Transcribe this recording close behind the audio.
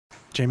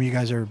Jamie, you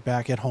guys are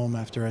back at home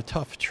after a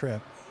tough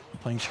trip,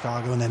 playing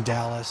Chicago and then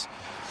Dallas.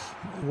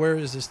 Where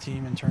is this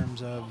team in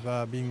terms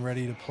of being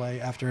ready to play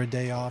after a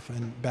day off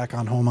and back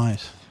on home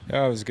ice?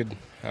 Yeah, it was a good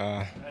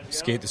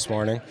skate this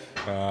morning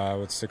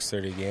with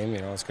 6:30 game.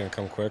 It's going to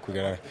come quick. We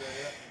got to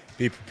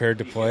be prepared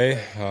to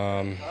play,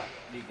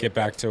 get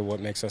back to what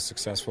makes us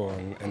successful,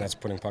 and that's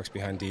putting pucks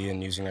behind D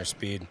and using our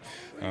speed.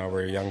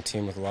 We're a young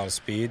team with a lot of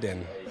speed,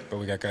 but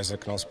we got guys that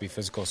can also be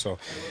physical. So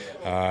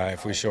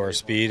if we show our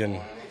speed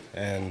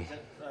and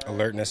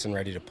alertness and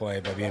ready to play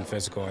by being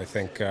physical, I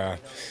think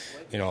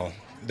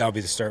that'll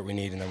be the start we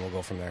need, and then we'll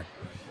go from there.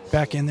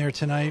 Back in there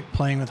tonight,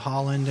 playing with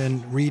Holland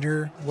and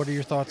Reeder. What are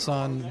your thoughts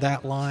on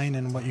that line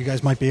and what you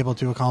guys might be able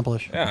to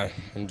accomplish? Yeah,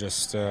 I'm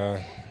just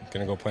going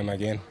to go play my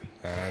game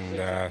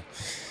and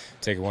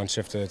take it one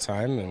shift at a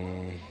time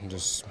and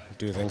just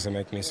do the things that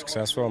make me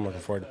successful. I'm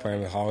looking forward to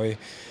playing with Holly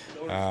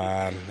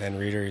and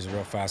Reeder. He's a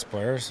real fast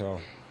player,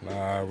 so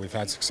we've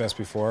had success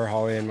before,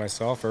 Holly and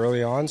myself,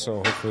 early on, so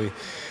hopefully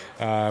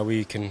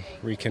we can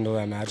rekindle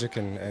that magic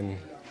and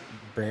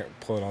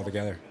pull it all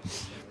together.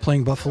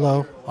 Playing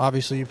Buffalo,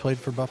 obviously you played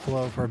for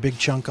Buffalo for a big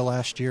chunk of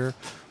last year.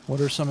 What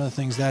are some of the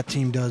things that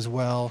team does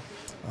well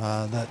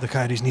that the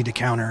Coyotes need to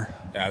counter?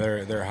 Yeah,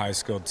 they're a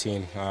high-skilled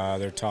team.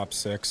 Their top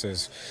six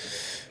is,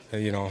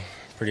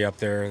 pretty up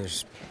there.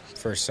 There's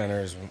first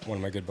center is one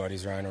of my good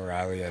buddies, Ryan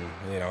O'Reilly, and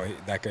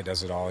that guy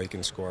does it all. He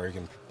can score, he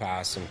can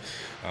pass, and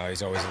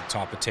he's always at the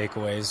top of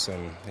takeaways,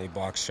 and he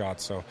blocks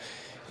shots. So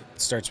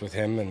it starts with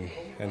him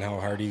and how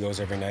hard he goes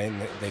every night,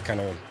 and they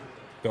kind of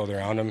build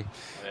around him.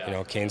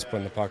 Kane's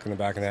putting the puck in the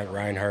back of that.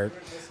 Reinhart,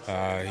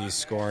 he's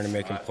scoring and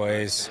making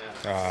plays.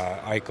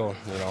 Eichel,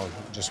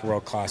 just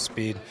world-class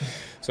speed.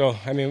 So,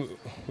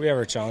 we have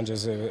our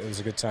challenges. It was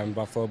a good time in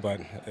Buffalo,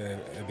 but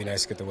it'd be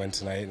nice to get the win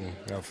tonight, and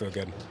it'll feel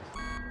good.